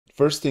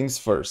first things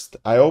first,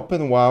 I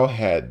open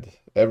Wowhead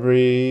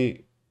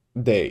every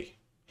day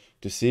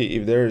to see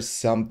if there is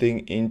something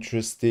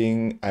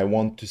interesting I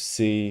want to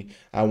see,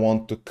 I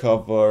want to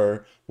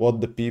cover,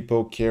 what the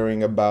people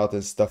caring about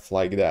and stuff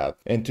like that.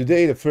 And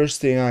today the first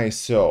thing I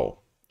saw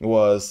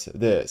was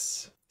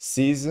this.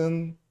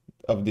 Season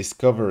of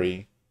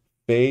Discovery,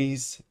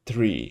 Phase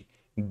 3,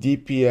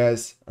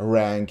 DPS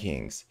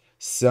rankings,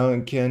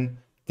 Sunken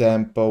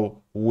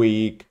Tempo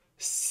Week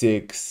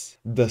 6,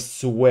 the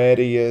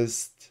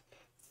sweatiest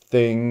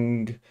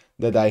thing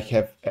that I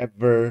have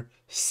ever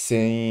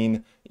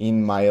seen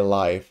in my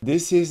life.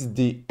 This is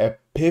the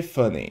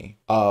epiphany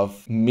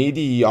of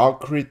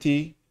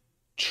mediocrity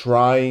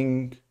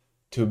trying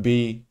to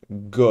be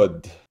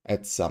good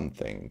at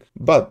something.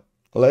 But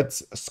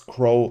let's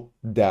scroll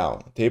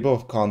down. Table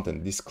of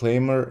content,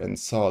 disclaimer and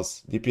SoD,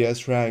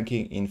 DPS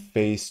ranking in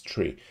phase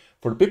 3.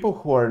 For people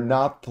who are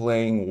not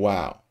playing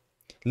WoW,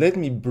 let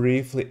me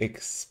briefly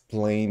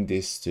explain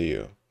this to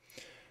you.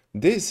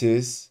 This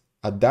is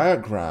a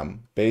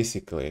diagram,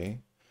 basically,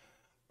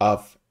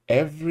 of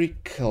every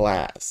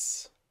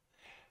class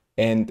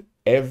and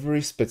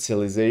every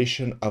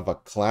specialization of a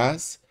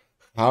class,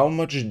 how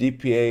much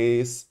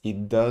DPS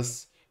it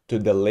does to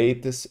the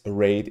latest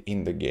raid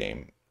in the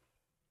game.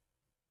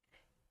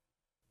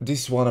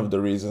 This is one of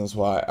the reasons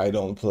why I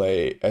don't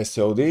play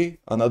SoD.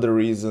 Another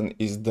reason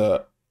is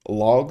the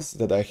logs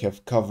that I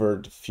have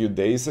covered a few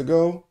days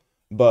ago.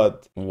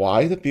 But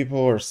why the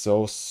people are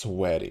so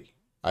sweaty?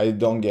 I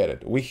don't get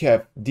it. We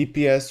have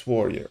DPS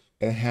Warrior,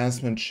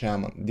 Enhancement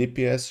Shaman,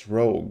 DPS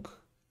Rogue,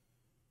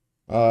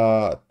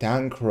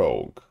 Tank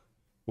Rogue.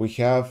 We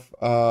have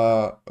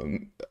all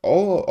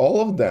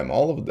of them.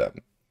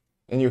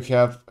 And you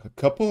have a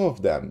couple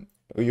of them.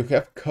 You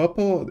have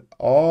couple.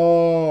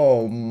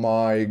 Oh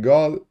my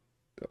God.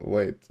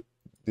 Wait,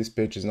 this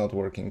page is not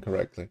working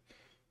correctly.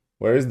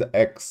 Where is the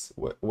X?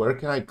 Where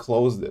can I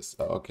close this?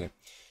 Oh, okay.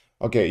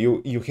 Okay,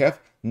 you have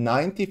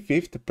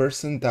 95th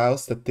percentile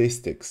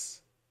statistics.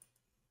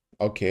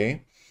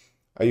 Okay.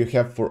 You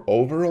have for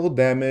overall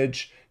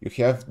damage, you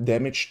have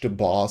damage to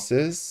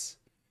bosses.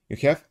 You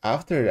have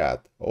after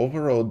that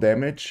overall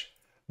damage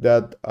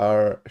that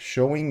are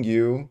showing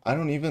you. I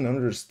don't even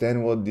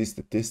understand what these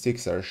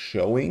statistics are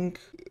showing.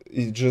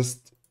 It's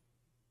just,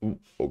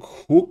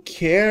 who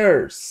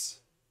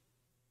cares?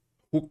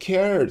 Who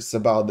cares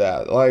about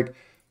that? Like,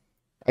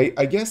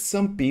 I guess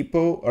some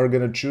people are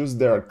gonna choose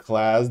their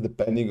class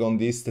depending on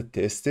these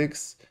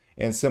statistics,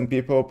 and some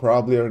people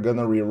probably are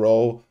gonna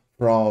reroll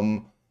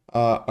from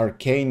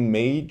Arcane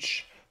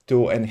Mage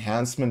to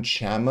Enhancement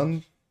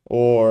Shaman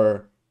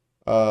or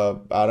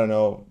I don't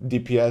know,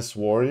 DPS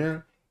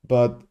Warrior,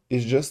 but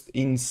it's just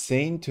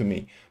insane to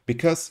me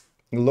because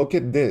look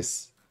at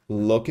this.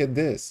 Look at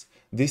this.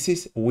 This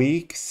is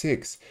week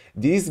 6.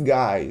 These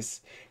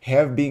guys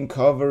have been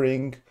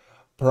covering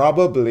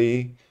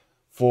probably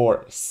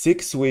for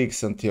 6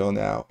 weeks until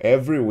now,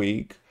 every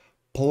week,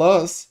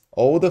 plus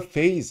all the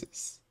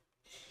phases.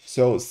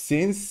 So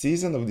since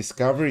Season of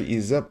Discovery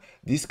is up,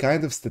 this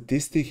kind of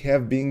statistic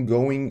have been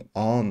going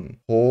on.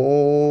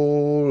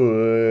 Holy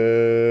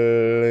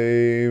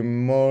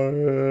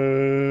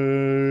moly.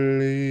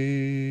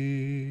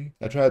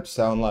 I try to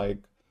sound like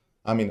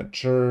I'm in a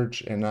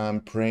church and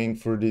I'm praying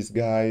for these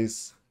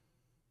guys.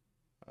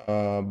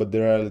 But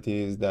the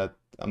reality is that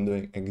I'm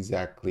doing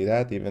exactly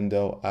that, even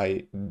though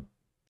I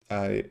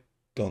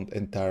don't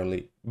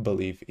entirely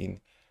believe in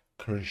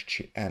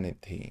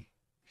Christianity.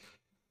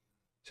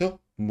 So,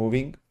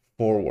 moving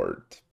forward.